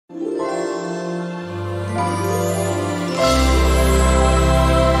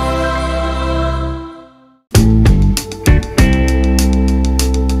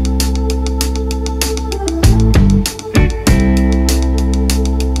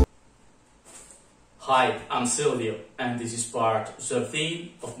Hi, I'm Silvio, and this is part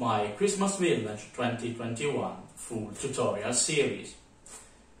 13 of my Christmas Village 2021 full tutorial series.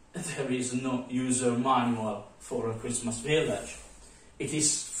 There is no user manual for a Christmas village. It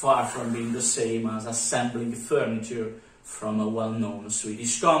is far from being the same as assembling furniture from a well-known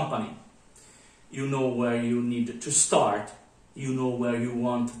Swedish company. You know where you need to start, you know where you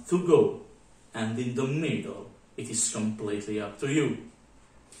want to go, and in the middle, it is completely up to you.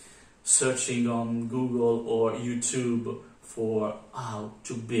 Searching on Google or YouTube for how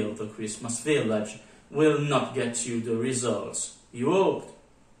to build a Christmas village will not get you the results you hoped.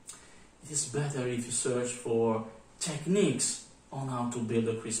 It is better if you search for techniques on how to build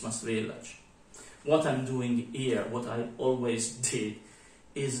a Christmas village. What I'm doing here, what I always did,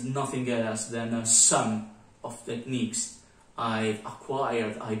 is nothing else than a sum of techniques I've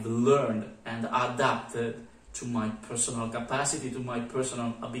acquired, I've learned and adapted to my personal capacity, to my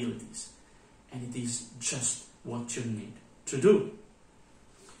personal abilities. And it is just what you need to do.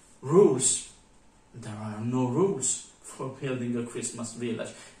 Rules. There are no rules for building a Christmas village.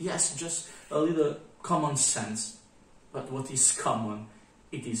 Yes, just a little common sense. But what is common,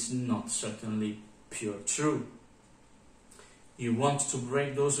 it is not certainly pure true. You want to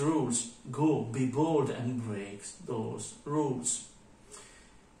break those rules, go, be bold and break those rules.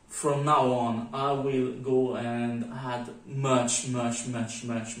 From now on, I will go and add much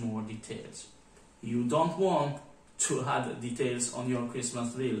more details. You don't want to add details on your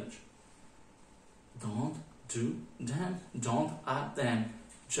Christmas village. Don't do them, don't add them.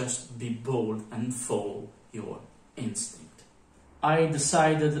 Just be bold and follow your instinct. I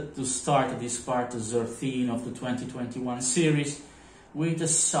decided to start this part 13 of the 2021 series with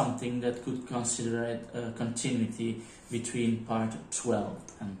something that could consider it a continuity between part 12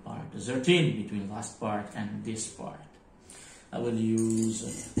 and part 13, between last part and this part. I will use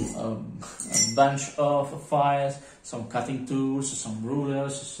a bunch of files, some cutting tools, some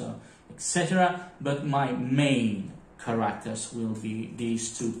rulers, etc. But my main characters will be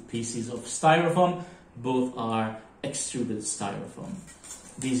these two pieces of styrofoam. Both are extruded styrofoam.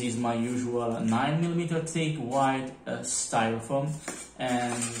 This is my usual 9mm thick white styrofoam,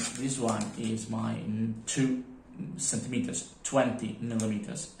 and this one is my 2 centimeters,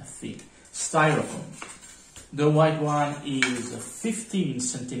 20mm thick styrofoam. The white one is 15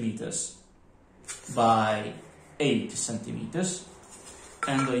 centimeters by 8 centimeters,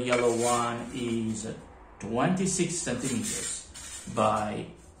 and the yellow one is 26 centimeters by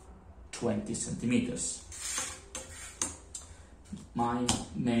 20 centimeters. My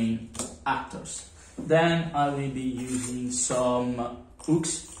main actors. Then I will be using some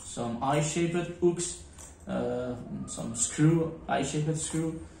hooks, some eye-shaped hooks, some eye-shaped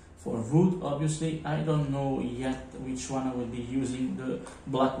screw for wood, obviously. I don't know yet which one I will be using, the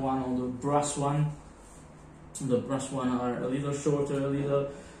black one or the brass one. The brass one are a little shorter, a little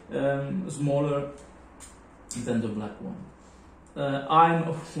smaller than the black one.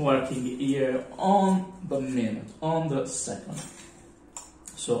 I'm working here on the minute, on the second.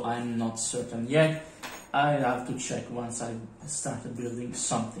 So I'm not certain yet. I have to check once I started building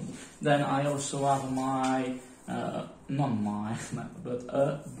something. Then I also have my, but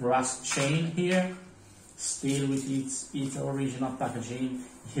a brass chain here, still with its original packaging.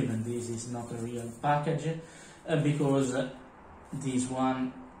 Even this is not a real package, because this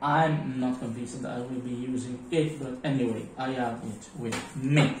one I'm not convinced that I will be using it. But anyway, I have it with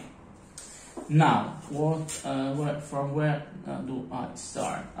me. Now, from where do I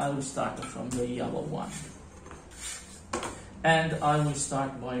start? I will start from the yellow one. And I will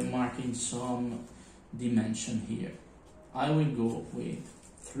start by marking some dimension here. I will go with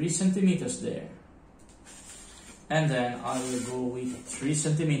 3 centimeters there. And then I will go with 3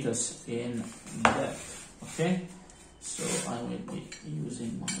 centimeters in depth. Okay? So I will be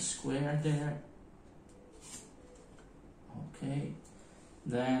using my square there. Okay.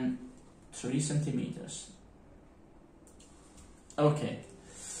 Then 3 centimeters. Okay.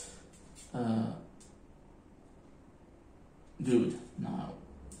 Good. Now,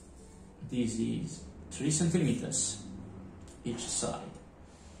 this is 3 centimeters each side.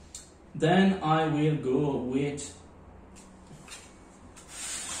 Then I will go with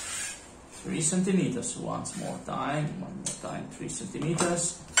 3 centimeters one more time, 3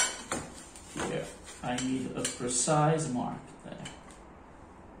 centimeters. Here, I need a precise mark there.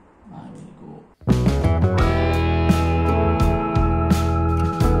 I will go.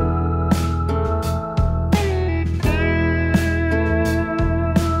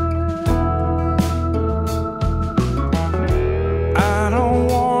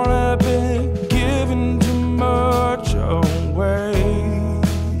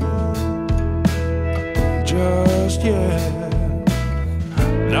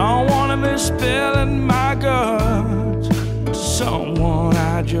 spilling my guts to someone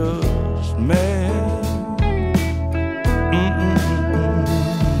I just met.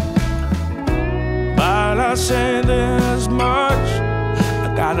 But I say this much,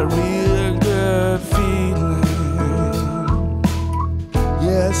 I got a real good feeling.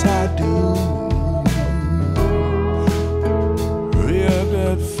 Yes, I do. Real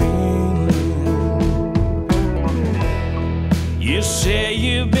good feeling. You say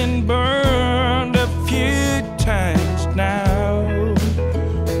you've been burned a few times now.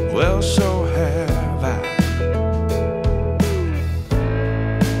 Well, so have I.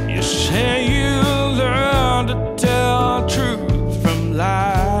 You say you learned to tell truth from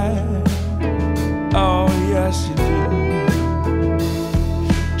lies. Oh, yes, you do.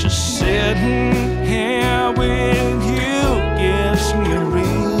 Just sitting here with you gives me a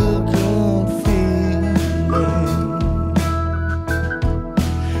real good feeling.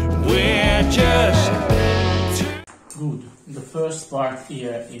 We're just Good. The first part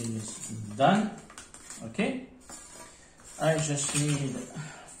here is done. Okay. I just need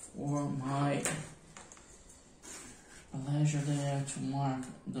for my leisure there to mark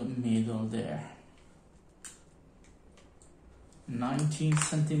the middle there. 19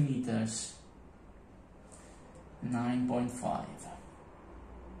 centimeters. 9.5.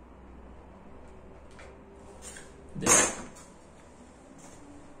 There.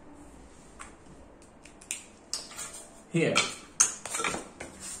 Here,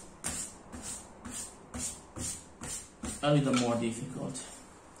 a little more difficult.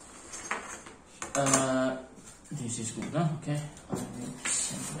 This is good, huh? Okay, I will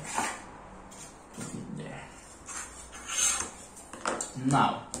simply put it there.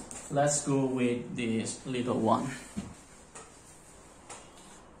 Now, let's go with this little one.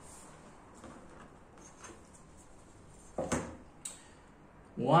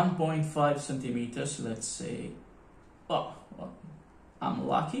 .5 centimeters, let's say. Oh, well, I'm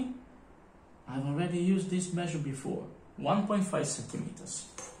lucky. I've already used this measure before. 1.5 centimeters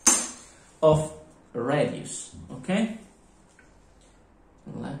of radius, okay?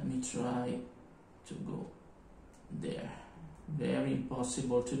 Let me try to go there. Very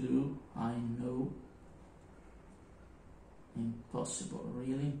impossible to do, I know. Impossible,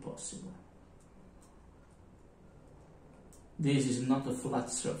 really impossible. This is not a flat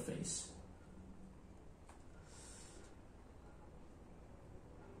surface.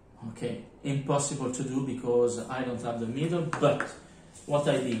 Okay, impossible to do because I don't have the middle, but what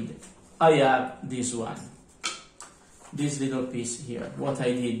I did, I have this one, this little piece here. What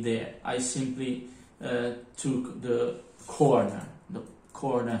I did there, I simply took the corner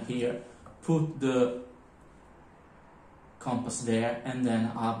here, put the compass there, and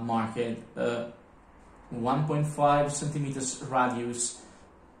then I've marked 1.5 centimeters radius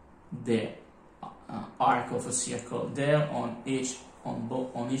there, arc of a circle there on each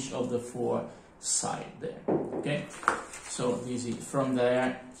of the four sides there. Okay, so this is from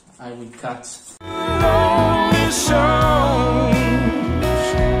there. I will cut.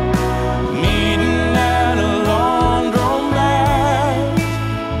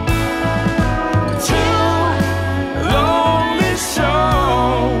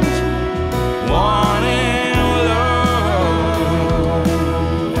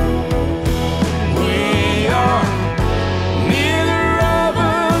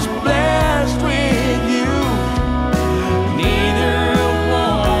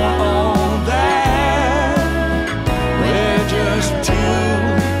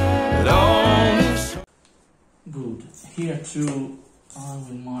 Good. Here too, I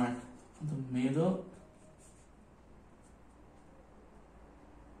will mark the middle.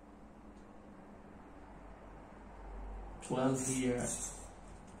 .12 here,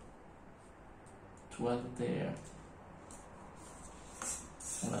 12 there.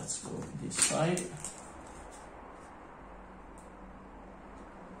 Let's go this side.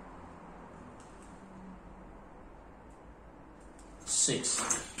 Six.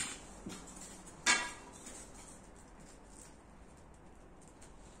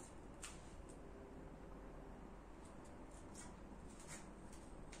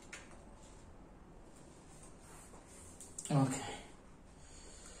 Okay,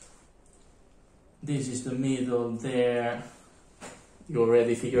 this is the middle there. You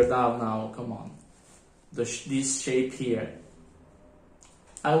already figured out now, come on. This shape here,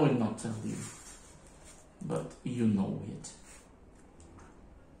 I will not tell you, but you know it.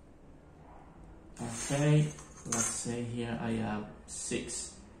 Okay, let's say here I have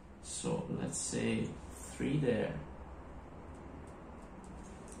 6, so let's say 3 there,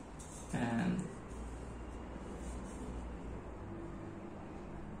 and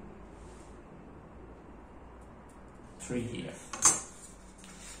 3 here.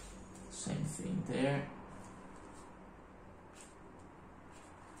 Same thing there.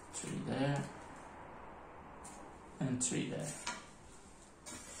 3 there. And 3 there.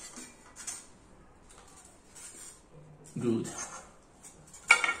 Good.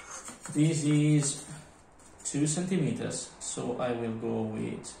 This is 2 centimeters, so I will go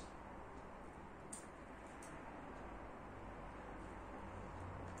with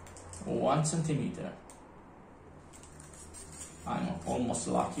 1 centimeter. I'm almost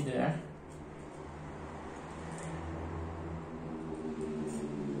lucky there.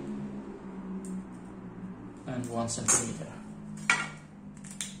 And 1 centimeter.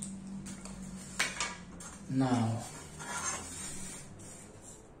 Now,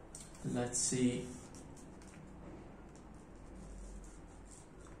 let's see.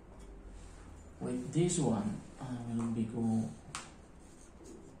 With this one, I will be go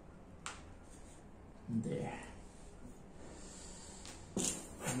there.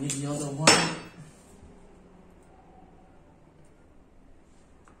 With the other one,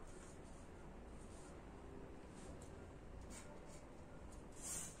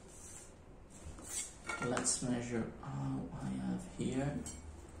 let's measure how I have here,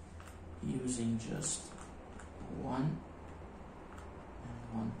 using just 1 and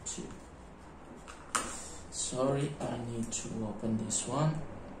 1, 2. Sorry, I need to open this one.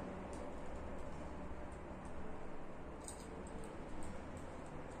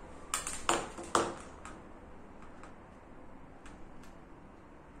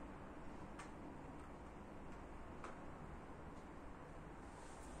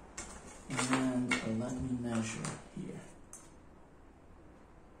 And let me measure here.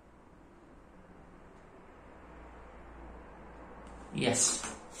 Yes,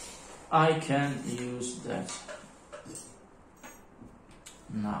 I can use that.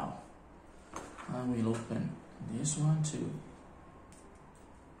 Now, I will open this one too.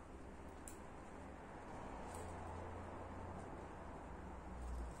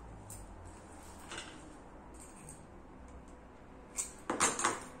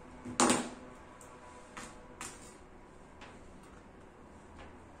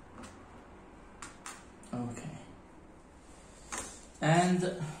 Okay.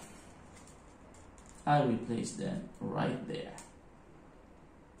 And I will place them right there.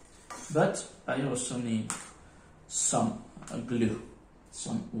 But I also need some glue,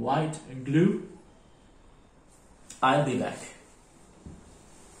 some white glue. I'll be back.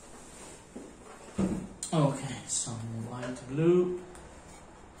 Okay, some white glue.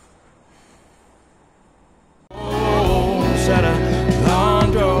 Said a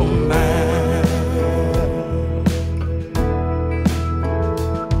laundromat.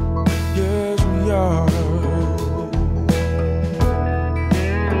 Yes, we are.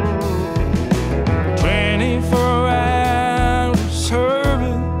 24-hour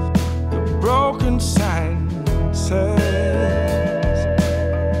service, the broken sign says.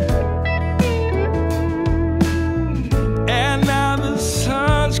 And now the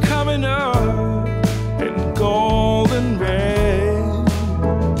sun's coming up in golden rain.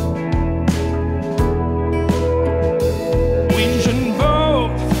 We should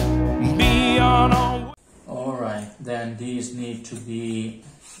both be on our way. Alright, then these need to be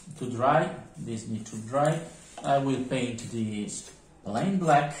dry. These need to dry. I will paint these plain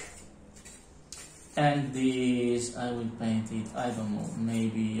black, and these I will paint it, I don't know,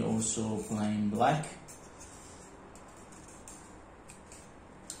 maybe also plain black.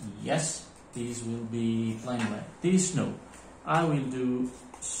 Yes, these will be plain black. These no. I will do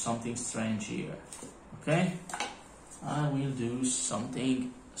something strange here. Okay? I will do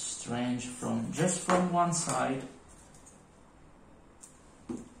something strange from just from one side.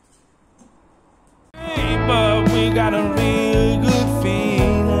 But we got a real good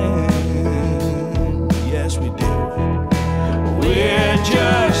feeling. Yes, we do. We're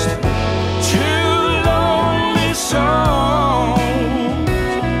just two lonely souls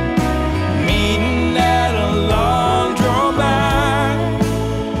meeting at a laundromat.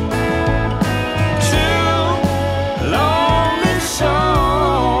 Two lonely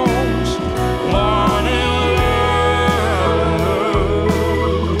souls wanting love.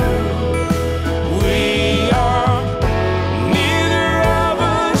 We are neither of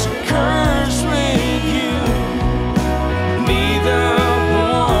us cursed with you, neither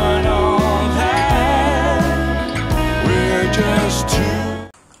one on that. We're just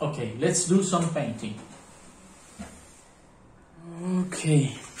two. Okay, let's do some painting.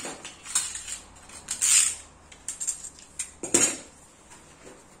 Okay.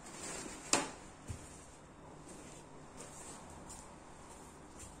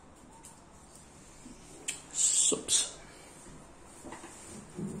 Oops.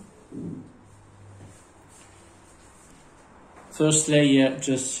 first layer,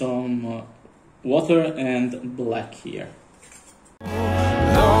 just some water and black here.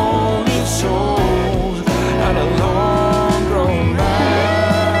 Lonely souls and a long grown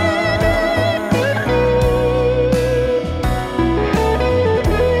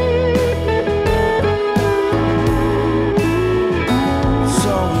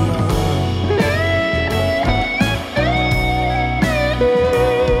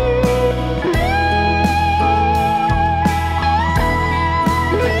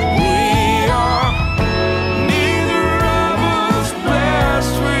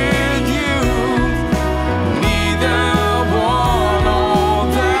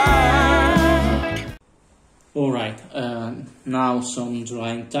Now some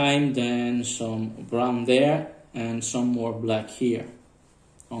drying time, then some brown there and some more black here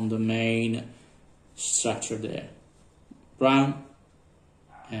on the main structure there. Brown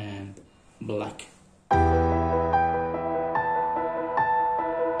and black.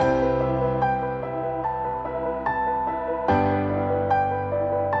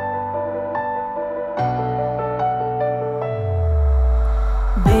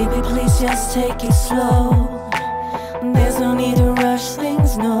 Baby, please just take it slow. There's no need to rush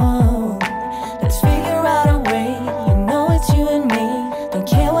things, no. Let's figure out a way. You know it's you and me. Don't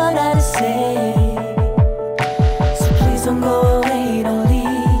care what I say. So please don't go away, don't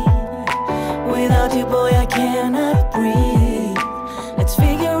leave. Without you, boy, I cannot breathe. Let's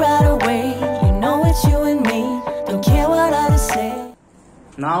figure out a way. You know it's you and me. Don't care what I say.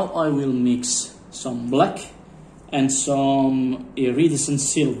 Now I will mix some black and some iridescent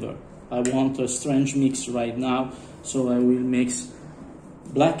silver. I want a strange mix right now. So I will mix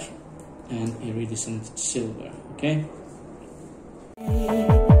black and iridescent silver, okay?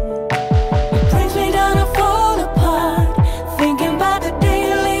 It brings me down to fall apart. Thinking about the day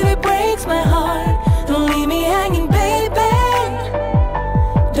you leave, it breaks my heart. Don't leave me hanging, baby.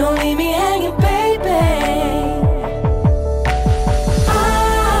 Don't leave me hanging, baby.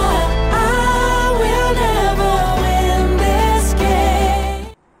 I will never win this game.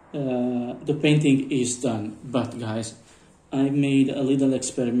 The painting is done, but guys, I made a little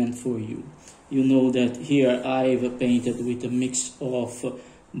experiment for you. You know that here I've painted with a mix of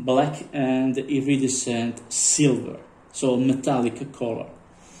black and iridescent silver, so metallic color.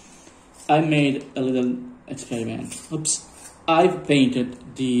 I made a little experiment. Oops. I've painted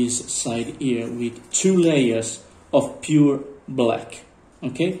this side here with 2 layers of pure black,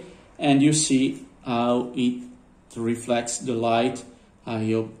 okay? And you see how it reflects the light. I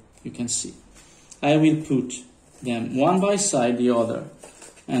hope you can see. I will put them one by side the other,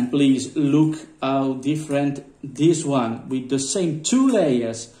 and please look how different this one with the same 2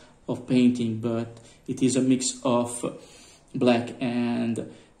 layers of painting, but it is a mix of black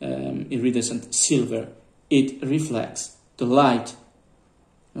and iridescent silver. It reflects the light,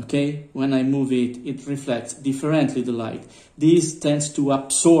 okay? When I move it, it reflects differently the light. This tends to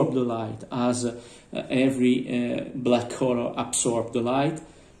absorb the light, as every black color absorbs the light.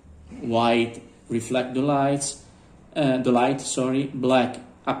 White reflect the light, black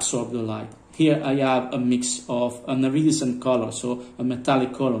absorb the light. Here I have a mix of an iridescent color, so a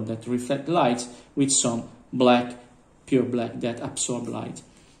metallic color that reflect light, with some black, pure black, that absorb light.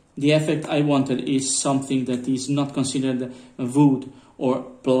 The effect I wanted is something that is not considered wood or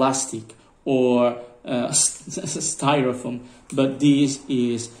plastic or styrofoam, but this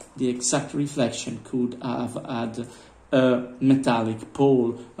is the exact reflection. Could have had a metallic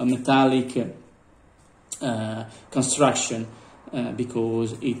pole, a metallic construction,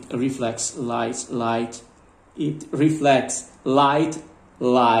 because it reflects light. It reflects light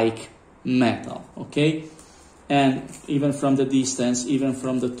like metal, okay? And even from the distance, even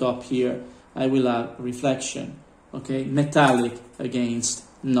from the top here, I will have reflection, okay? Metallic against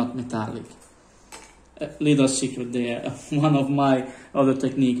not metallic. A little secret there, one of my other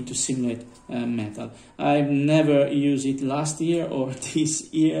techniques to simulate metal. I've never used it last year or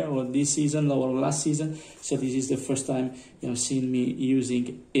this year or this season or last season, so this is the first time you have seen me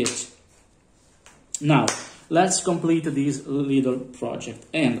using it. Now, let's complete this little project.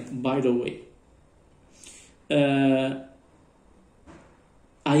 And by the way,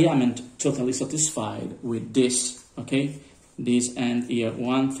 I am totally satisfied with this, okay? This end here,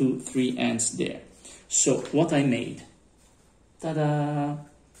 1, 2, 3 ends there. So what I made, ta-da!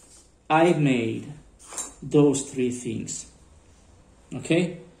 I made those 3 things,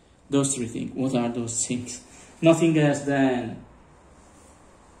 okay? Those 3 things. What are those things? Nothing else than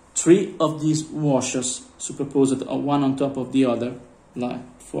 3 of these washers superposed one on top of the other, like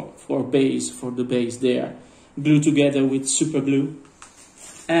for the base there, glued together with super glue,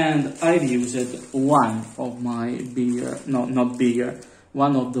 And I've used one of my bigger, no, not bigger,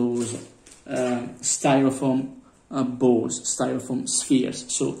 one of those styrofoam balls, styrofoam spheres.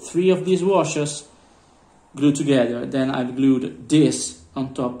 So 3 of these washers glued together. Then I've glued this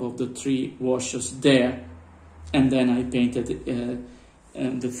on top of the 3 washers there, and then I painted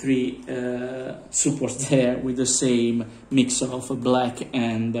the 3 supports there with the same mix of black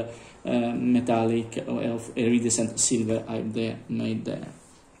and metallic of iridescent silver I've made there.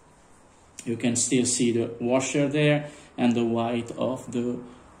 You can still see the washer there and the white of the,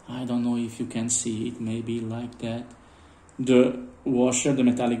 I don't know if you can see it, maybe like that, the washer, the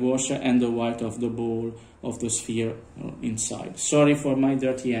metallic washer, and the white of the ball of the sphere inside. Sorry for my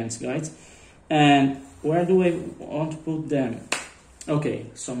dirty hands, guys. And where do I want to put them? Okay,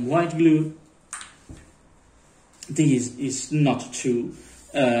 some white glue. This is not too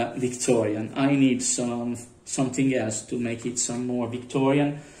Victorian. I need something else to make it some more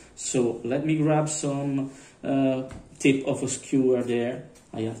Victorian. So let me grab some tip of a skewer there.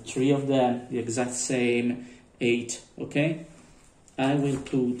 I have 3 of them, the exact same 8, okay? I will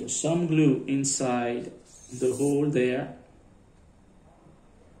put some glue inside the hole there.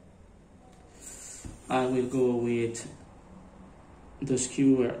 I will go with the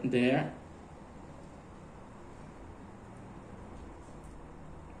skewer there.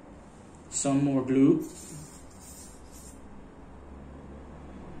 Some more glue.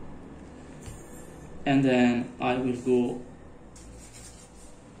 And then I will go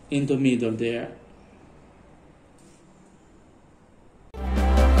in the middle there.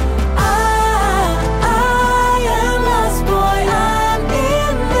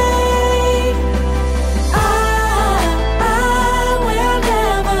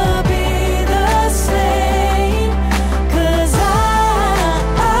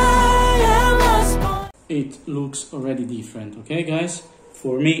 It looks already different, okay guys?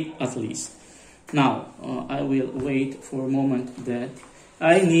 For me at least. Now I will wait for a moment that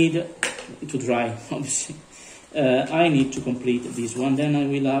I need to dry, obviously. I need to complete this one. Then I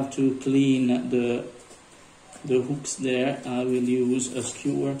will have to clean the hooks there. I will use a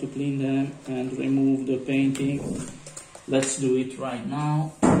skewer to clean them and remove the painting. Let's do it right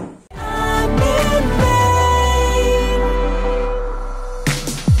now.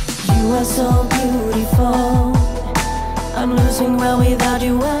 You are so beautiful. I'm losing well without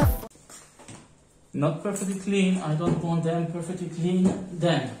you. Not perfectly clean. I don't want them perfectly clean.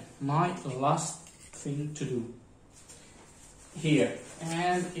 Then my last thing to do here,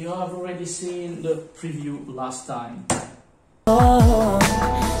 and you have already seen the preview last time. Oh,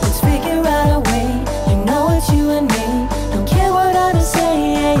 let's figure out a way. You know it's you and me. Don't care what others say.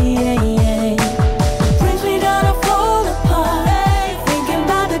 Brings me down to fall apart. Thinking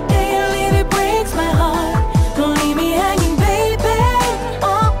about the day I leave, it breaks my heart. Don't leave me hanging, baby.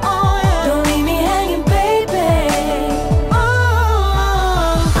 Oh, yeah. Don't leave me hanging, baby. Oh,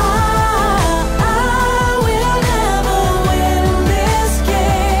 I will never win this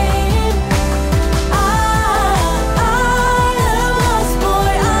game. I am lost,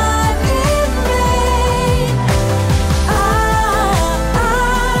 boy, I'm in vain.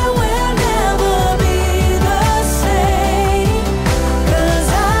 I will never be the same.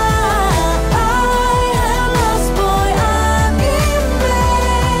 'Cause I am lost, boy, I'm in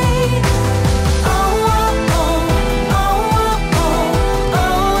vain. Oh, oh, oh, oh, oh,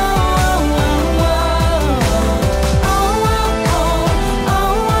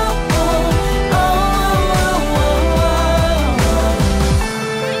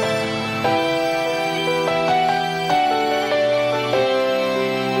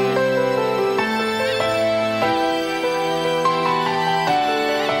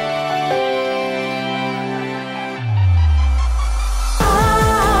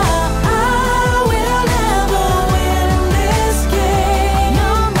 I will never win this game.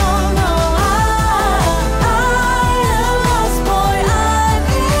 No, no, no. I am lost, boy, I'm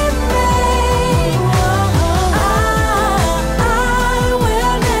in vain. I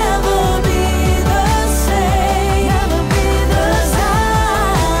will never be the same. Never be the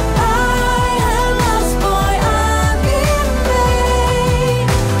same. I am lost, boy, I'm in vain.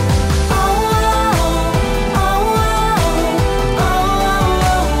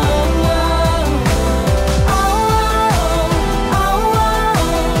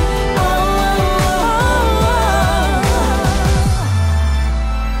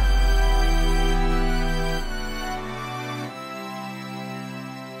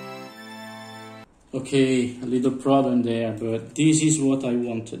 Okay, a little problem there, but this is what I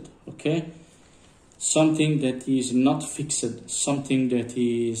wanted, okay? Something that is not fixed, something that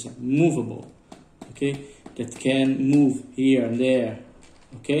is movable, okay? That can move here and there,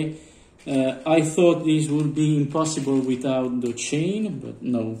 okay? I thought this would be impossible without the chain, but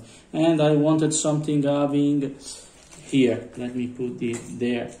no. And I wanted something having, here, let me put it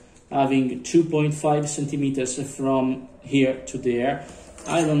there, having 2.5 centimeters from here to there.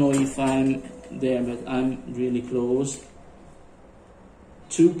 I don't know if I'm there, but I'm really close.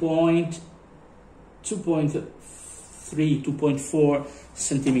 2.3, 2.4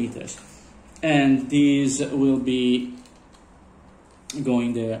 centimeters. And this will be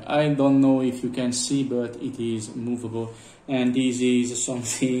going there. I don't know if you can see, but it is movable. And this is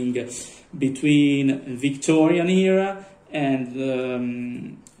something between Victorian era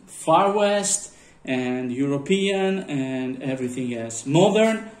and Far West and European and everything else.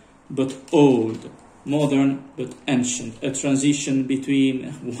 Modern but old. Modern but ancient. A transition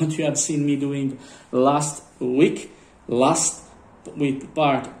between what you have seen me doing last week, with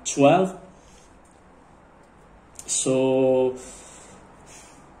part 12. So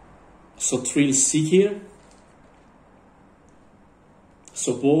thrill seeker,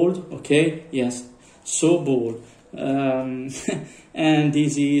 so bold, okay, yes, so bold. And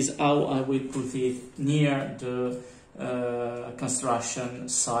this is how I will put it near the construction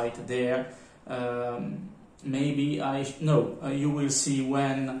site there. Maybe you will see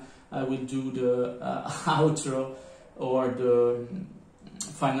when I will do the outro or the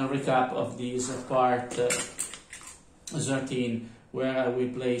final recap of this part 13, where I will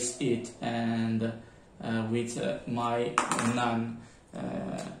place it, and with my nun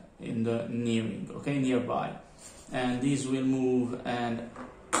in the nearby, and this will move. And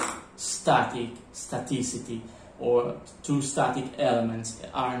staticity or two static elements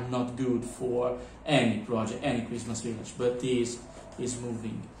are not good for any project, any Christmas village, but this is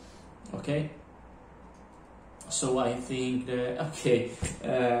moving, okay? So I think that,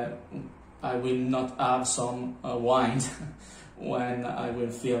 I will not have some wind when I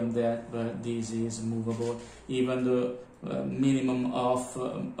will film that, but this is movable. Even the minimum of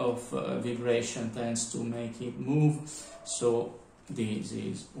vibration tends to make it move. So this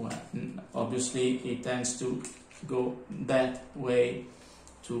is, well, obviously it tends to go that way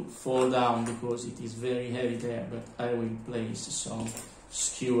to fall down because it is very heavy there, but I will place some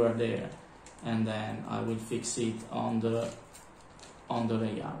skewer there and then I will fix it on the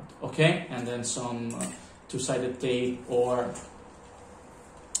layout, okay? And then some two-sided tape or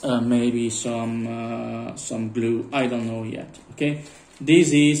maybe some glue, I don't know yet, okay?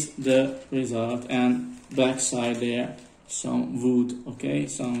 This is the result, and back side there, some wood, okay?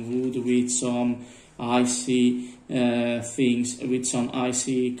 Some wood with some icy things, with some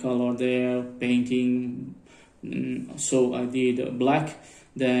icy color there, painting. So I did black,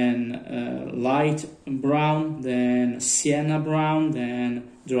 then light brown, then sienna brown,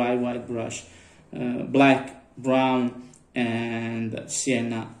 then dry white brush. Black, brown and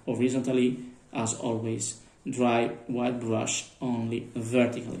sienna horizontally, as always. Dry white brush only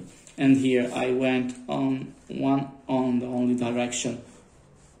vertically. And here I went on the only direction,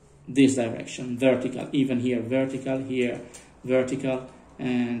 this direction, vertical. Even here vertical,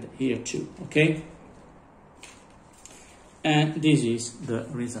 and here too, okay? And this is the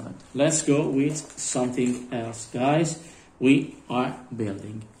result. Let's go with something else, guys. We are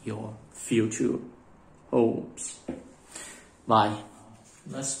building your future homes. Bye.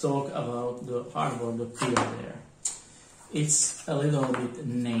 Let's talk about the hardboard, the pier there. It's a little bit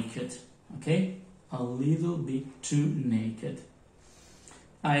naked, okay? A little bit too naked.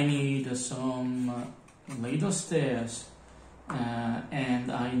 I need some little stairs,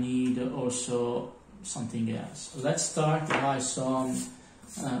 and I need also something else. Let's start by some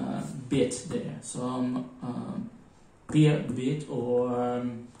bit there, some pier bit or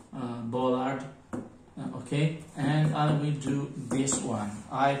bollard, okay? And I will do this one.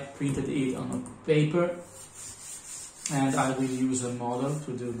 I printed it on a paper, and I will use a model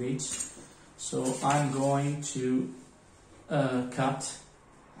to do this. So I'm going to cut .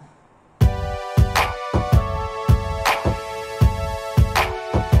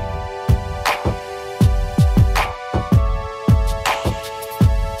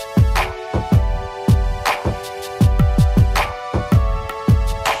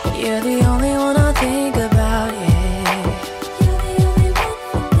 You're the only one I think about, yeah. You're the only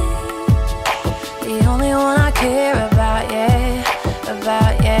one for me. The only one I care about, yeah.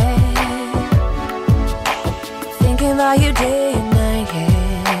 Thinking about you day and night,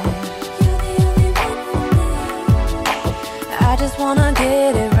 yeah. You're the only one for me. I just wanna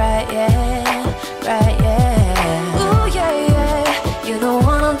get it right, yeah. Ooh, yeah. You're the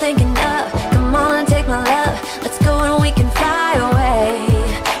one I'm thinking of. Come on and take my love. Let's go and we can fly away.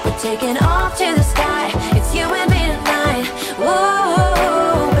 Taking off to the sky, it's you and me tonight. Whoa.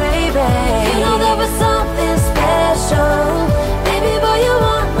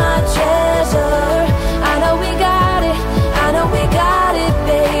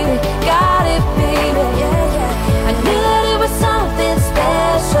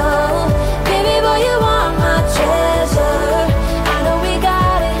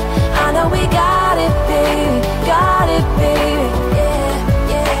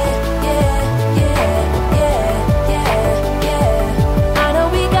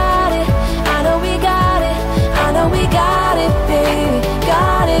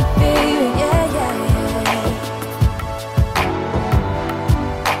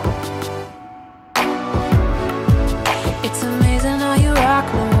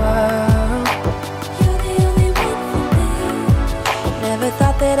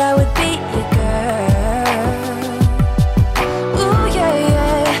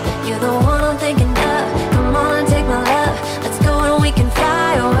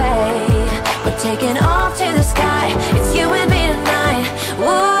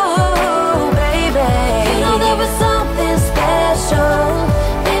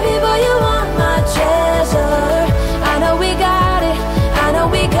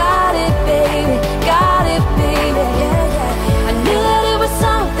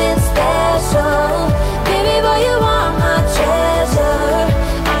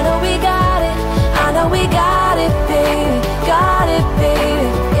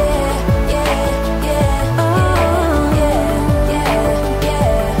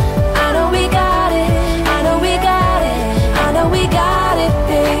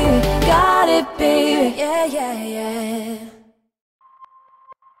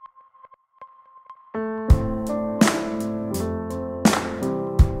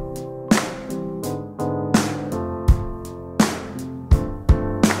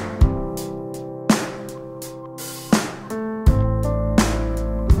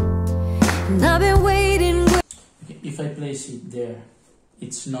 place it there.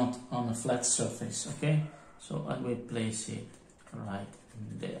 It's not on a flat surface, okay? So I will place it right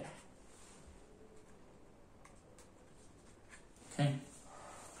there. Okay?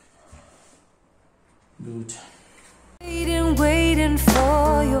 Good. Waiting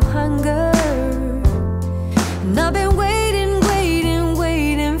for your hunger. And I've been waiting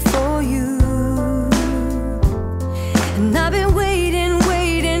for you. And I've been waiting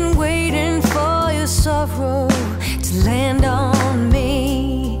for your sorrow to land on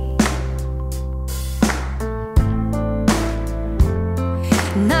me.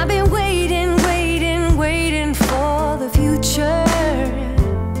 And I've been waiting for the future.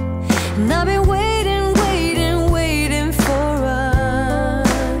 And I've been waiting for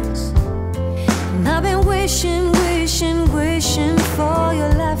us. And I've been wishing for your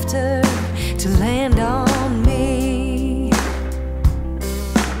laughter to land on me.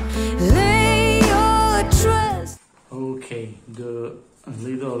 Lay your trust. Okay, the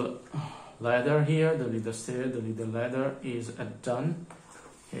little ladder here, the little stair, the little ladder is done.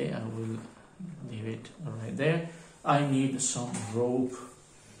 Okay, I will leave it right there. I need some rope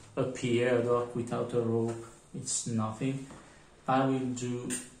up here, though without a rope it's nothing. I will do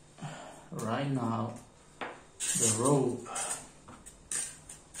right now the rope.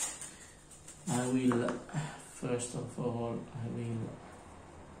 I will, first of all, I will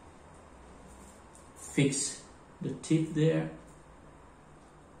fix the tip there.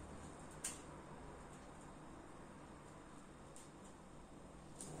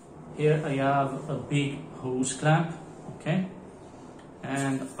 Here I have a big hose clamp, okay,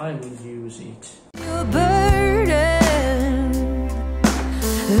 and I will use it. Your burden,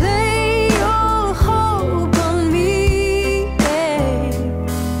 lay your hope on me, yeah.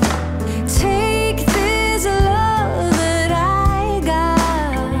 Take this love that I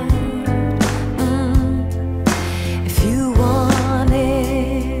got, if you want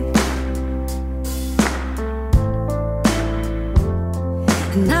it.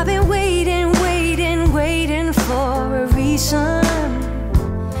 And I've been waiting for a reason.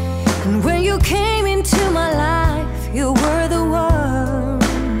 And when you came into my life, you were the one.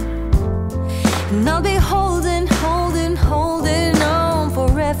 And I'll be holding on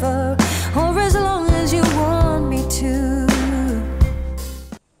forever, or as long as you want me to.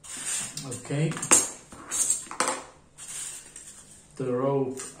 Okay. The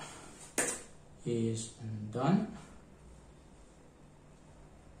rope is done.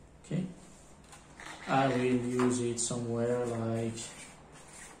 Okay. I will use it somewhere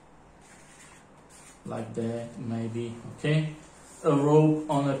like that, maybe. Okay, a rope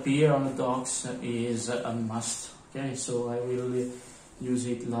on a pier on the docks is a must. Okay, so I will use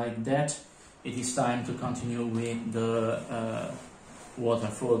it like that. It is time to continue with the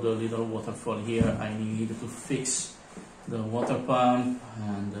waterfall, the little waterfall here. I need to fix the water pump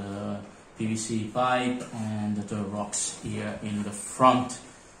and the PVC pipe and the rocks here in the front,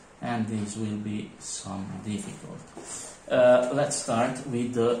 and this will be some difficult. Let's start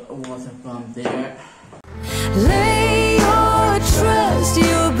with the water pump there. Lay your trust,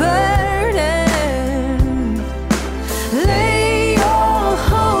 your burden, lay your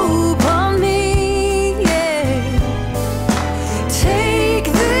hope on me, yeah. Take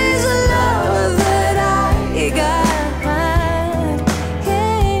this love that I got,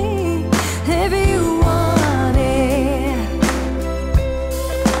 yeah, if you want it.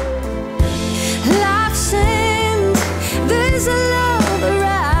 Life sends this love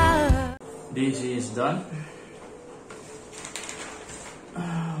around. This is done.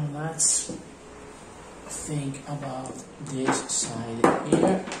 Let's think about this side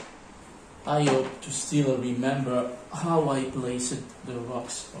here. I hope to still remember how I placed the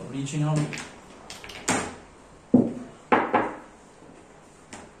rocks originally.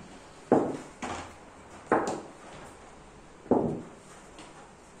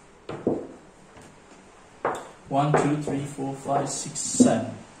 One, two, three, four, five, six,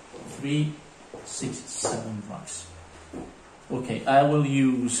 seven. 3, 6, 7 rocks. Okay, I will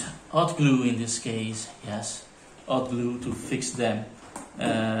use hot glue in this case, yes, hot glue to fix them.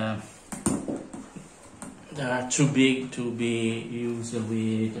 They are too big to be used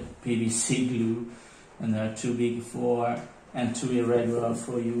with PVC glue, and they are too big for and too irregular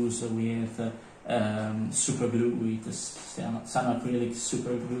for use with super glue, with sun acrylic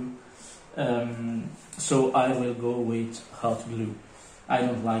super glue. So I will go with hot glue. I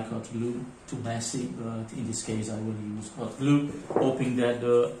don't like hot glue, too messy, but in this case I will use hot glue, hoping that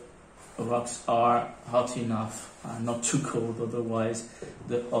the rocks are hot enough, not too cold, otherwise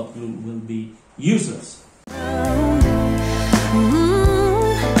the hot glue will be useless.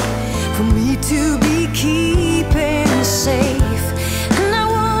 For me to be keeping safe.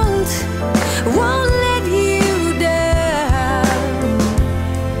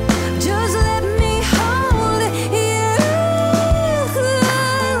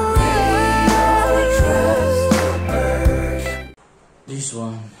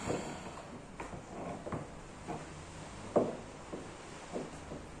 one.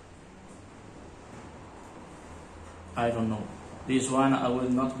 I don't know. This one I will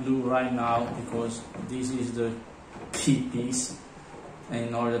not glue right now because this is the key piece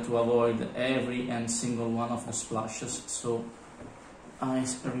in order to avoid every and single one of the splashes. So I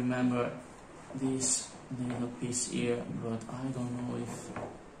remember this little piece here, but I don't know if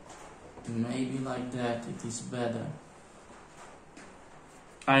maybe like that it is better.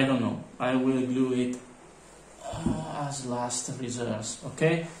 I don't know. I will glue it as last resource,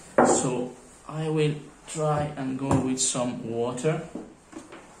 okay? So I will try and go with some water.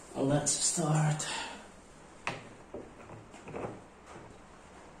 Let's start.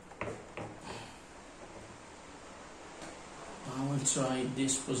 I will try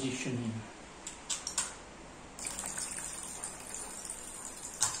this positioning.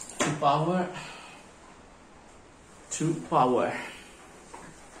 To power.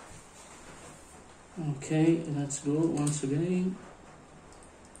 Okay, let's go once again.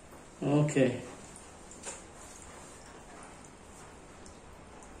 Okay.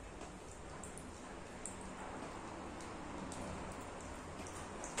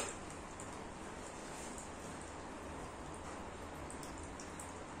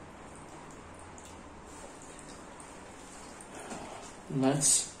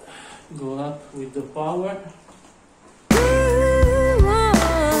 Let's go up with the power.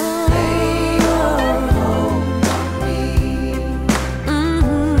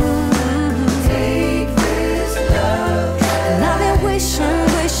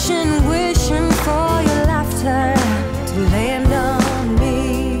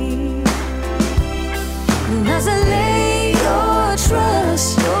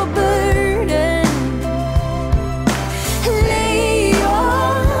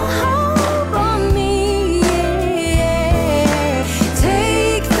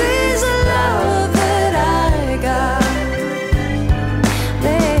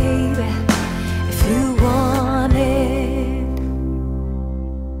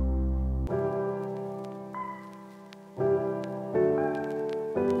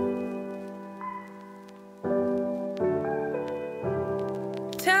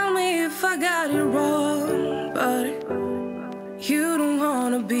 Tell me if I got it wrong, but you don't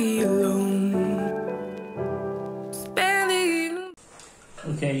wanna be alone.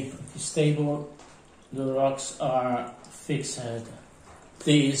 Okay, stable. The rocks are fixed.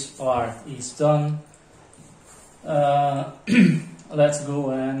 This part is done. Let's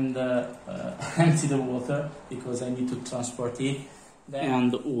go and empty the water because I need to transport it.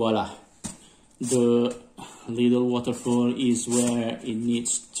 And voila, the little waterfall is where it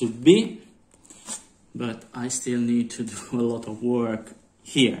needs to be, but I still need to do a lot of work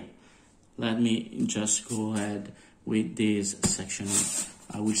here. Let me just go ahead with this section.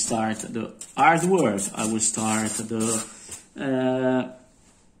 I will start the hard work. I will start the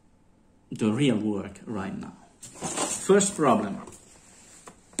real work right now. First problem,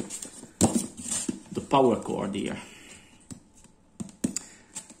 the power cord here.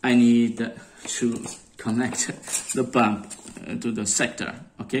 I need to connect the pump to the sector,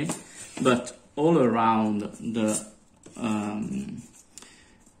 okay? But all around the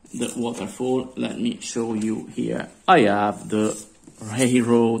waterfall, let me show you here. I have the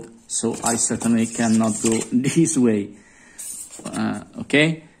railroad, so I certainly cannot go this way,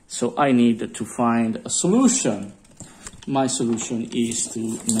 okay? So I need to find a solution. My solution is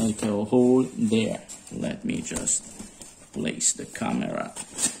to make a hole there. Let me just place the camera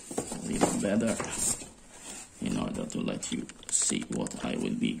a little better in order to let you see what I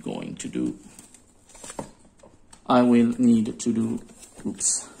will be going to do. I will need to do,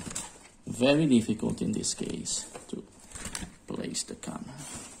 oops, very difficult in this case to place the camera.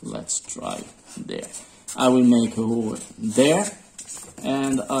 Let's try there. I will make a hole there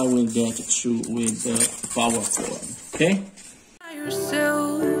and I will get through with the power cord, okay?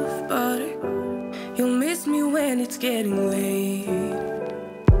 Yourself, but you'll miss me when it's getting late.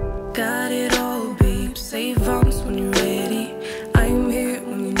 Got it all, babe. Save arms when you're ready. I'm here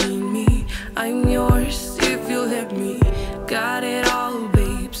when you need me. I'm yours if you'll let me. Got it all,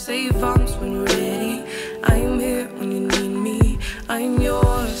 babe. Save arms when you're ready. I'm here when you need me. I'm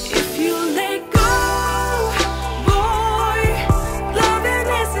yours if you let go, boy. Loving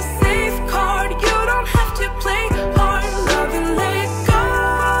is a safe card. You don't have to play hard. Love and let go,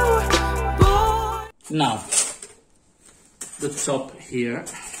 boy. Now, the top here.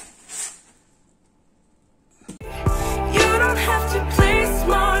 You don't have to play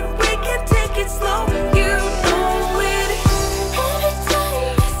smart, we can take it slow. You know it. Every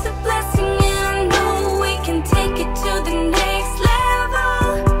time it's a blessing, and I know we can take it to the next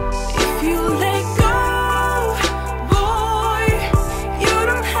level.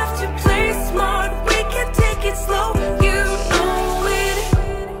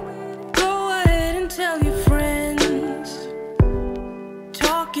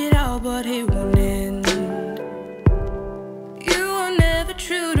 it out, but it won't end. You are never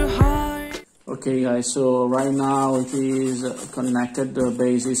true to heart. Okay guys, so right now it is connected, the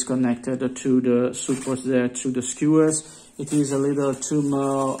base is connected to the supports there, to the skewers. It is a little too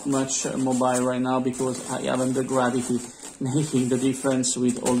much mobile right now because I haven't the gravity making the difference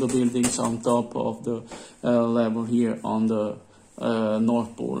with all the buildings on top of the level here on the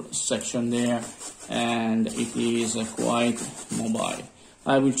North Pole section there, and it is quite mobile.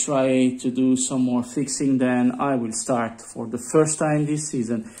 I will try to do some more fixing, then I will start for the first time this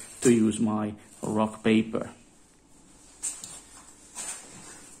season to use my rock paper.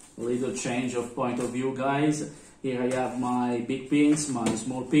 A little change of point of view guys. Here I have my big pins, my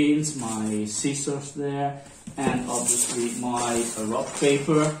small pins, my scissors there, and obviously my rock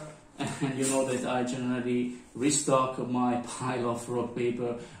paper. And you know that I generally restock my pile of rock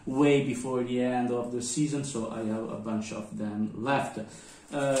paper way before the end of the season, so I have a bunch of them left.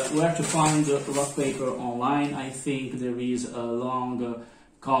 Where to find the rock paper online? I think there is a long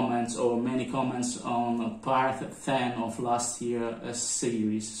comments or many comments on part 10 of last year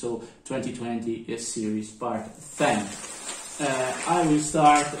series, so 2020 series part 10. I will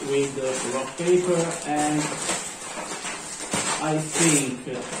start with the rock paper, and I think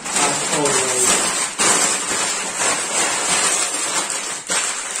as always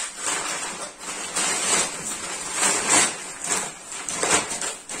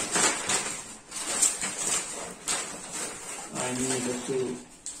I need to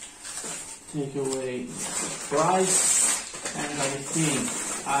take away the price, and I think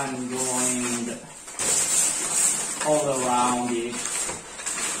I'm going all around it.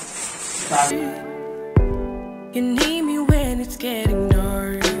 You need me when it's getting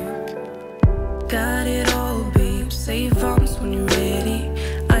dark. Got it all, babe. Save arms when you're ready.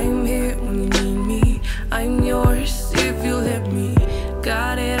 I'm here when you need me. I'm yours if you let me.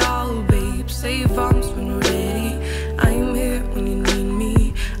 Got it all, babe. Save arms when you're ready. I'm here when you need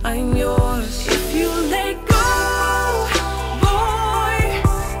me. I'm yours if you let go. Boy,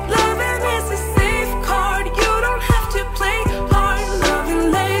 loving is a safe card. You don't have to play hard. Love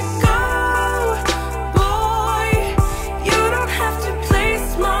and let go. Boy, you don't have to play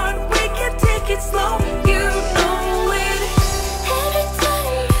smart. We can take it slow. You know it. Every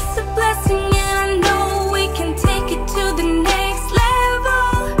time it's a blessing, and I know we can take it to the next level.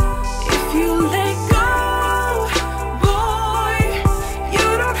 If you let go, boy, you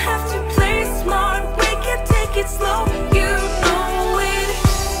don't have to play smart. We can take it slow. You know it.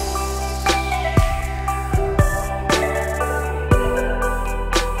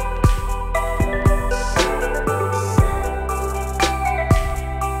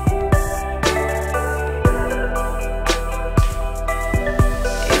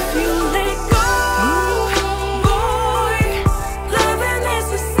 If you let go, boy, loving is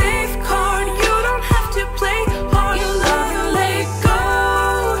a safe card. You don't have to play hard. You love and let go,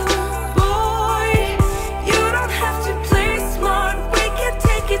 boy. You don't have to play smart. We can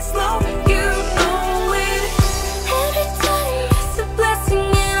take it slow. You know it. Every time it's a blessing,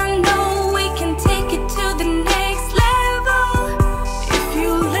 and I know we can take it to the next level. If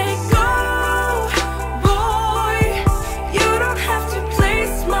you let go, boy, you don't have to play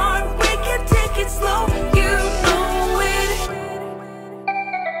smart. We can take it slow. You know it.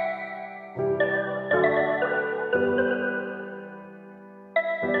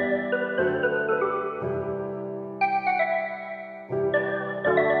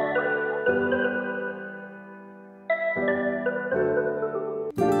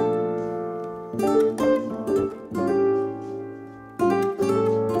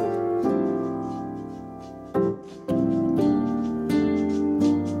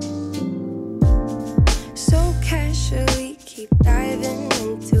 So casually keep diving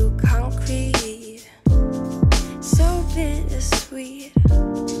into concrete. So bittersweet.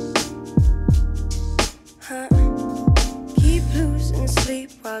 Huh? Keep losing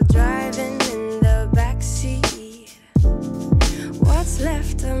sleep while driving in the backseat. What's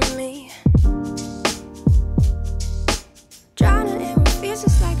left of me? Drowning in what feels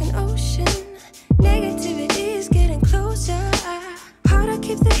just like an ocean. Negativity is getting closer. Hard to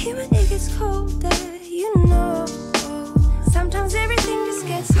keep the heat when it gets colder. You know, sometimes everything just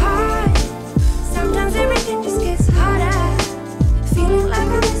gets hard. Sometimes everything just gets harder. Feeling like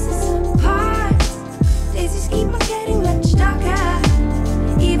I'm missing some parts. Days just keep on getting much darker.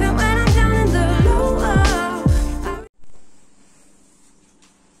 Even when I'm down in the lower.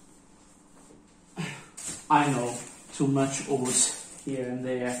 I know, too much oats here and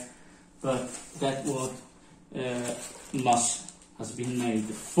there, but that's what must has been made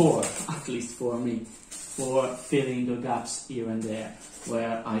for, at least for me. for filling the gaps here and there,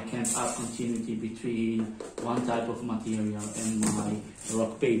 where I can have continuity between one type of material and my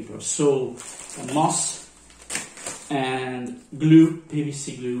rock paper. So moss and glue,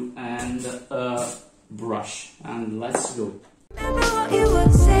 PVC glue, and a brush, and let's go. Remember what you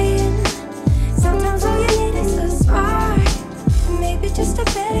were saying. Sometimes all you need is a spark, maybe just a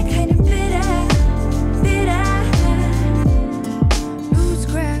better kind of bitter. Lose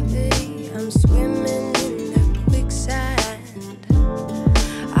gravity, I'm swimming in the quicksand,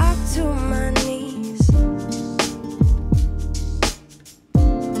 up to my knees.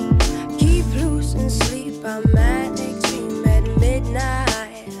 Keep losing sleep, I'm manic, dream at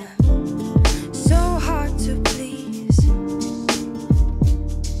midnight. So hard to please.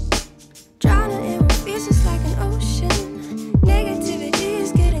 Drowning in what feels just like an ocean. Negativity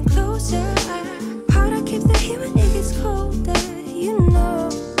is getting closer. Hard to keep the heat when it gets colder. You know,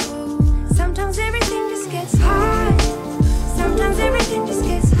 sometimes everything just gets hard. Sometimes everything just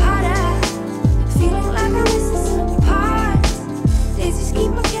gets harder. Feeling like I'm missing some parts. Days just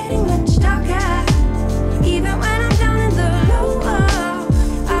keep on getting much darker. Even when I'm down in the lower,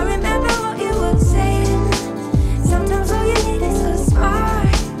 I remember what you were saying. Sometimes all you need is a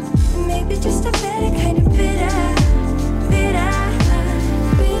spark, maybe just a better kind of bitter.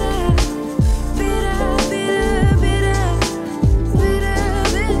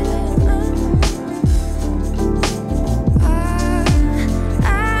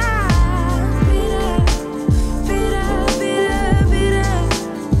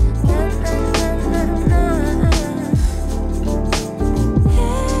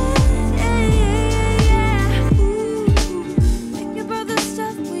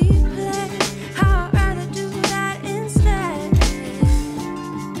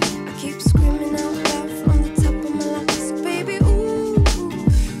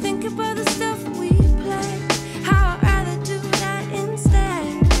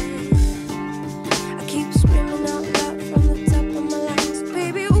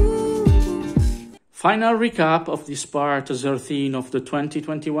 Final recap of this part 13 of the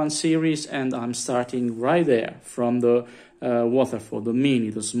 2021 series, and I'm starting right there from the waterfall,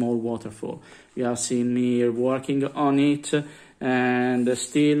 the small waterfall. You have seen me working on it, and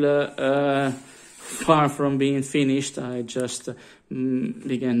still far from being finished. I just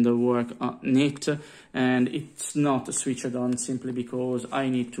began the work on it, and it's not switched on simply because I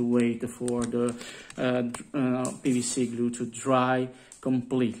need to wait for the PVC glue to dry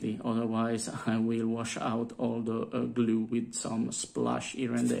completely, otherwise I will wash out all the glue with some splash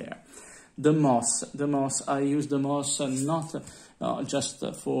here and there. The moss, I use the moss not just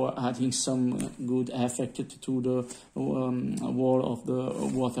for adding some good effect to the wall of the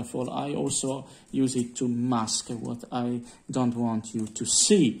waterfall. I also use it to mask what I don't want you to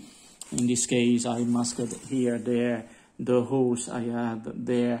see. In this case, I masked here, there, the holes I had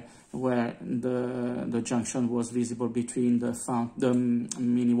there, where the junction was visible between the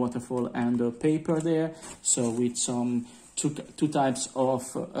mini waterfall and the paper there. So with some two types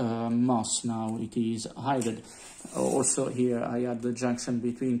of moss, now it is hidden. Also here I had the junction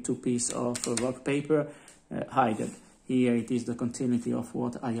between two pieces of rock paper hidden. Here it is the continuity of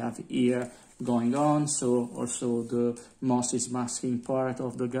what I have here going on. So also the moss is masking part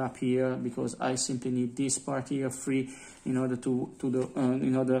of the gap here, because I simply need this part here free in order to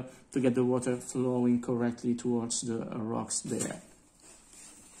get the water flowing correctly towards the rocks there.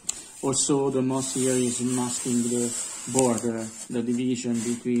 Also the moss here is masking the border, the division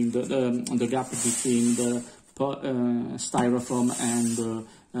between the gap between the styrofoam and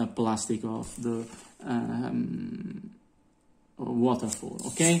the plastic of the waterfall,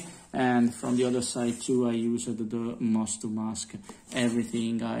 okay? And from the other side too, I used the moss to mask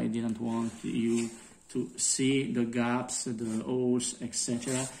everything. I didn't want you to see the gaps, the holes,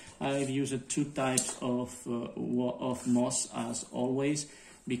 etc. I've used two types of moss as always,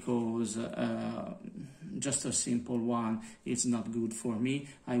 because just a simple one is not good for me.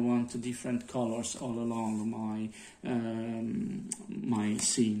 I want different colors all along my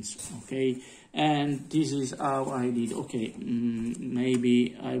scenes, okay? And this is how I did. Okay,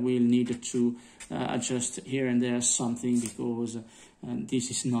 maybe I will need to adjust here and there something, because this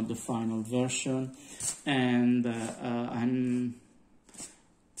is not the final version, and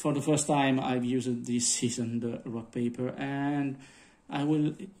for the first time I've used this season the rock paper, and I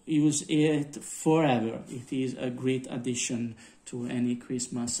will use it forever. It is a great addition to any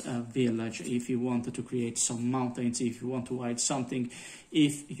Christmas village. If you want to create some mountains, if you want to hide something,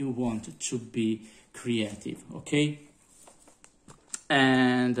 if you want to be creative, okay?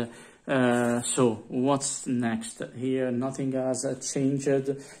 And so what's next? Here nothing has changed.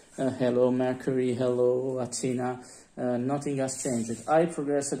 hello Mercury, hello Athena. Nothing has changed. I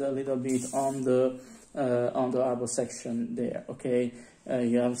progressed a little bit on the arbor section there. Okay,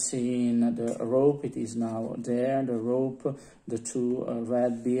 you have seen the rope. It is now there. The rope, the two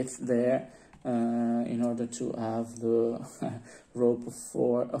red bits there. In order to have the rope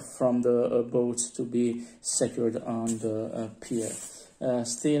from the boats to be secured on the pier.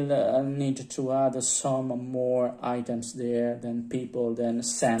 Still I need to add some more items there, than people, than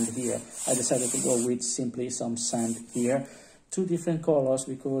sand here. I decided to go with simply some sand here. Two different colors,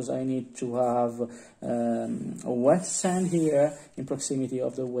 because I need to have wet sand here in proximity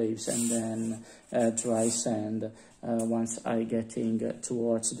of the waves, and then dry sand once I getting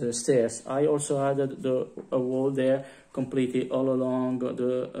towards the stairs. I also added a wall there, completely all along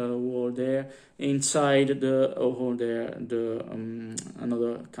the wall there. Inside the wall there,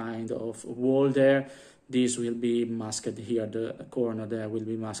 another kind of wall there. This will be masked here, the corner there will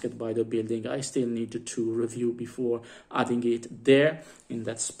be masked by the building. I still need to review before adding it there, in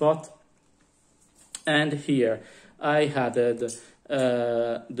that spot. And here I added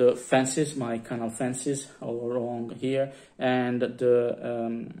the fences, my canal fences all along here, and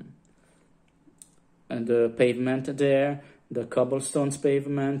the pavement there, the cobblestones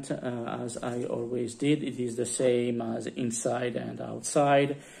pavement, as I always did. It is the same as inside and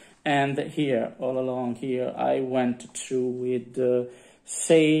outside. And here, all along here, I went through with the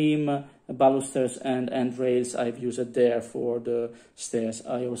same balusters and rails I've used there for the stairs.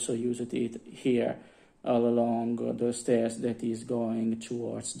 I also used it here, all along the stairs that is going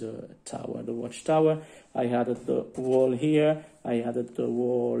towards the tower, the watchtower. I added the wall here, I added the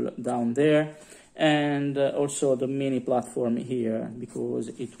wall down there, and also the mini platform here, because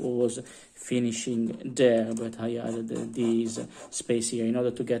it was finishing there, but I added this space here in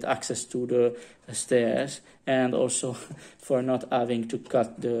order to get access to the stairs, and also for not having to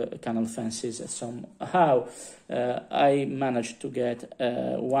cut the canal fences somehow. I managed to get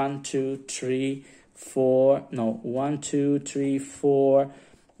 1, 2, 3, 4,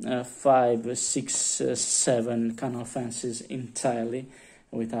 5, 6, 7 canal fences entirely,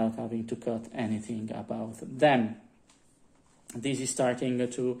 without having to cut anything about them. This is starting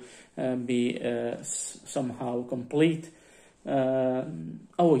to be somehow complete.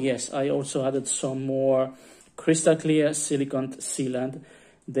 Oh yes, I also added some more crystal clear silicone sealant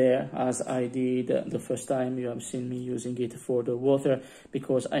there, as I did the first time. You have seen me using it for the water,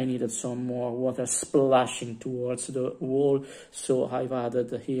 because I needed some more water splashing towards the wall, so I've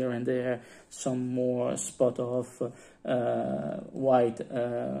added here and there some more spot of white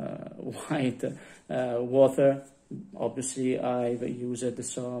water. Obviously I've used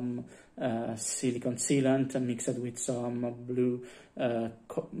some silicone sealant mixed with some blue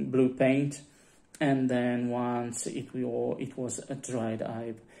paint, and then once it was dried,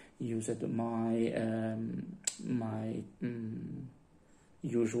 I've used my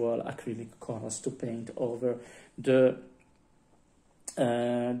usual acrylic colors to paint over the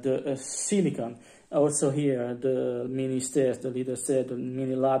silicone. Also here, the mini stairs, the little stairs, the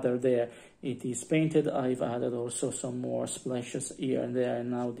mini ladder there, it is painted. I've added also some more splashes here and there, and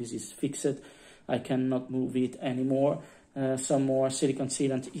now this is fixed. I cannot move it anymore. Some more silicone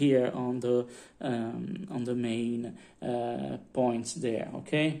sealant here on the main points there,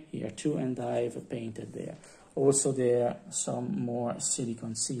 okay? Here too, and I've painted there. Also there, some more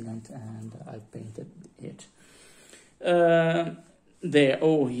silicone sealant, and I've painted it. There,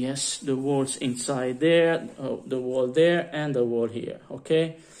 oh yes, the walls inside there, the wall there, and the wall here,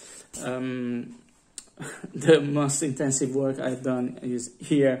 okay? The most intensive work I've done is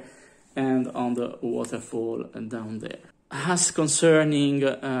here and on the waterfall down there. As concerning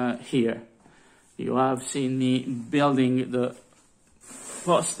here, you have seen me building the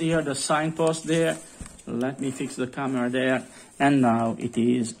post here, the signpost there. Let me fix the camera there, and now it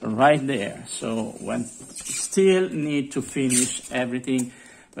is right there. So when still need to finish everything,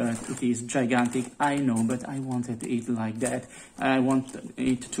 it is gigantic, I know, but I wanted it like that. I want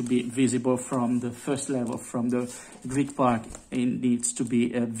it to be visible from the first level, from the Greek Park. It needs to be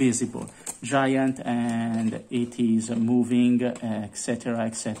visible, giant, and it is moving, etc.,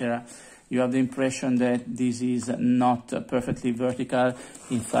 etc. You have the impression that this is not perfectly vertical.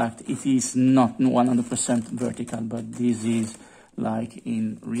 In fact, it is not 100% vertical, but this is like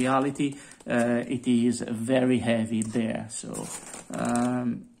in reality. It is very heavy there. So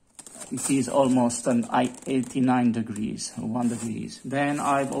it is almost an 89 degrees, 1 degrees. Then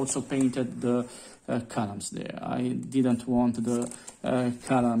I've also painted the columns there. I didn't want the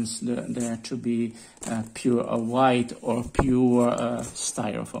columns there to be pure white or pure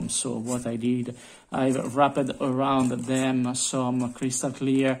styrofoam. So what I did, I wrapped around them some crystal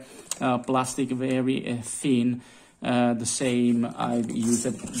clear plastic, very thin. The same I've used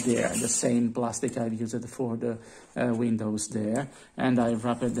there, the same plastic I've used for the windows there, and I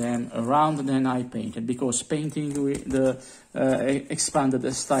wrapped them around. Then I painted, because painting with the expanded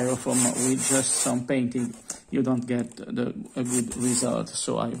styrofoam with just some painting, you don't get a good result.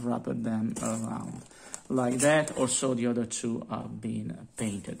 So I wrapped them around like that. Also, the other two have been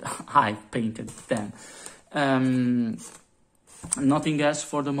painted. I painted them. Nothing else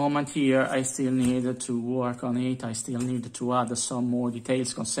for the moment here. I still need to work on it. I still need to add some more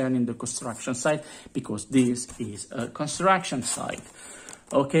details concerning the construction site, because this is a construction site.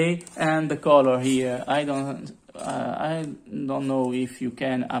 Okay, and the color here, I don't know if you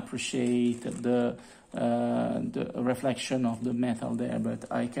can appreciate the reflection of the metal there, but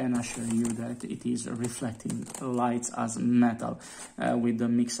I can assure you that it is reflecting lights as metal with the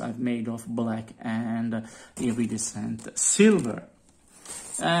mix I've made of black and iridescent silver.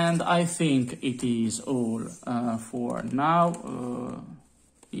 And I think it is all for now.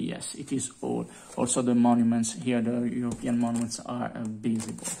 Yes, it is all. Also the monuments here, the European monuments, are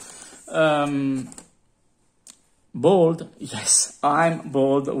visible. Bold, yes, I'm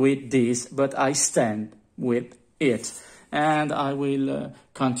bold with this, but I stand with it, and I will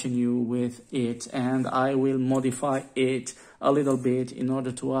continue with it, and I will modify it a little bit in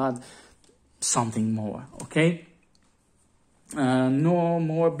order to add something more, okay? No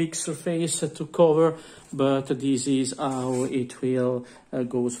more big surface to cover, but this is how it will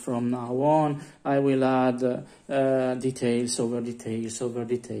goes from now on. I will add details over details over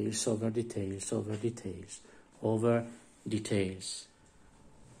details over details over details over details.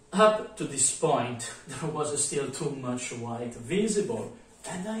 Up to this point, there was still too much white visible,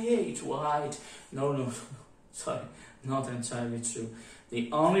 and I hate white. No, sorry, not entirely true. The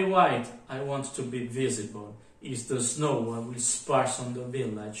only white I want to be visible is the snow I will sparse on the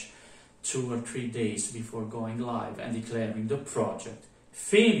village 2 or 3 days before going live and declaring the project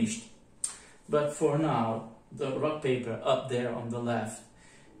finished. But for now, the rock paper up there on the left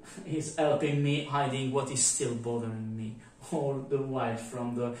is helping me hiding what is still bothering me, all the white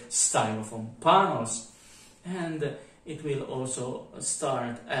from the styrofoam panels. And it will also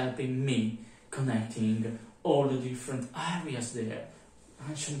start helping me connecting all the different areas there.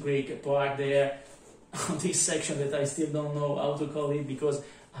 Ancient Greek part there, on this section that I still don't know how to call it, because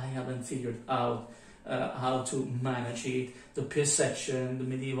I haven't figured out how to manage it. The pier section, the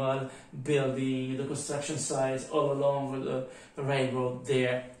medieval building, the construction sites all along the railroad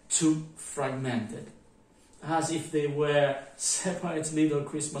there, too fragmented, as if they were separate little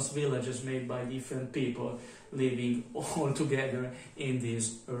Christmas villages made by different people living all together in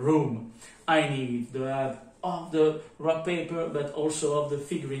this room. I need the help of the rock paper, but also of the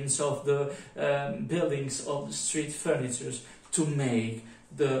figurines of the buildings, of the street furnitures, to make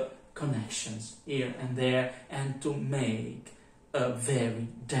the connections here and there, and to make a very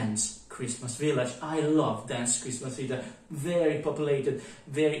dense Christmas village. I love dense Christmas village, very populated,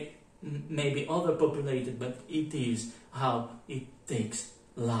 very maybe overpopulated, but it is how it takes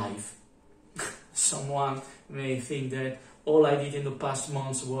life. Someone may think that all I did in the past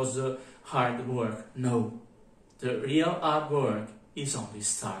months was hard work. No, the real hard work is only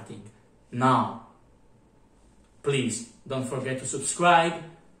starting now. Please don't forget to subscribe,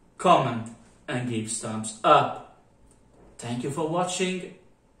 comment, and give thumbs up. Thank you for watching.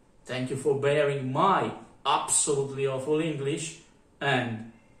 Thank you for bearing my absolutely awful English.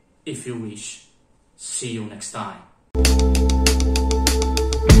 And if you wish, see you next time.